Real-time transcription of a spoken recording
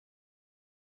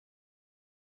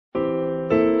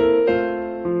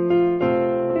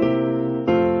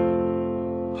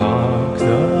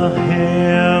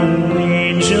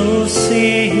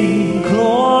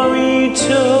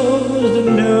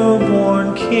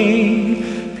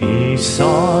King. Peace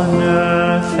on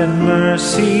earth and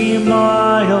mercy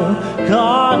mild,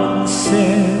 God and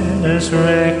sinners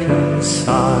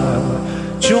reconcile.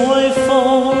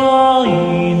 Joyful all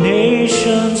ye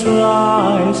nations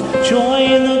rise, joy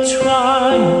in the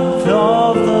triumph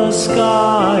of the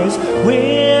skies.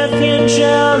 With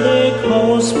angelic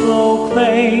hosts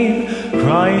proclaim,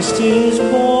 Christ is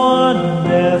born in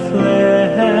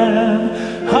Bethlehem.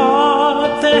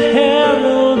 Hark, the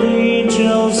herald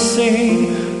angels sing,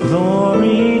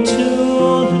 glory to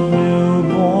the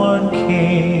newborn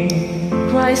King.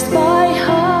 Christ by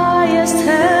highest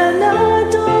heaven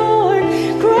adored,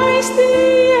 Christ the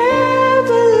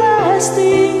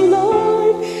everlasting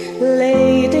Lord.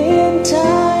 Late in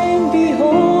time,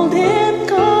 behold him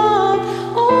come,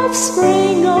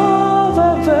 offspring of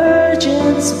a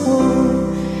virgin's womb.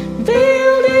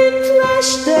 Veiled in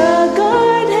flesh, the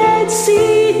Godhead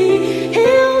see,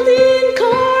 hailed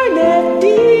incarnate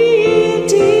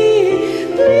deity,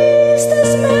 pleased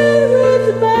as man with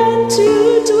man to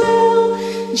dwell.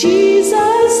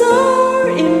 Jesus our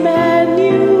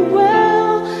Emmanuel.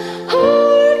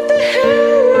 Hark, the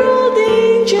herald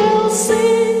angels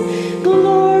sing,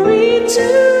 glory to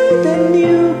the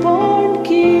newborn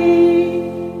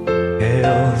King.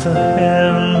 Hail the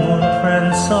heaven-born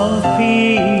Prince of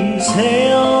Peace,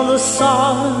 hail the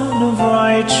Son of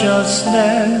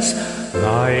Righteousness.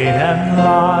 Light and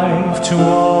life to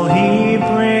all he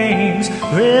brings,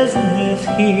 risen with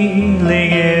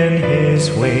healing in his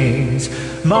wings.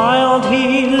 Mild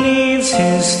he leaves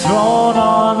his throne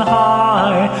on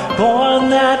high, born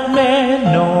that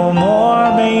men no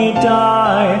more may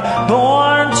die,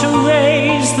 born to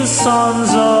raise the sons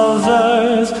of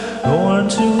earth, born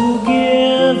to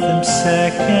give them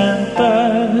second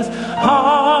birth.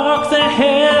 Hark, the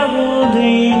herald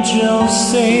angels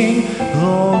sing,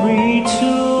 glory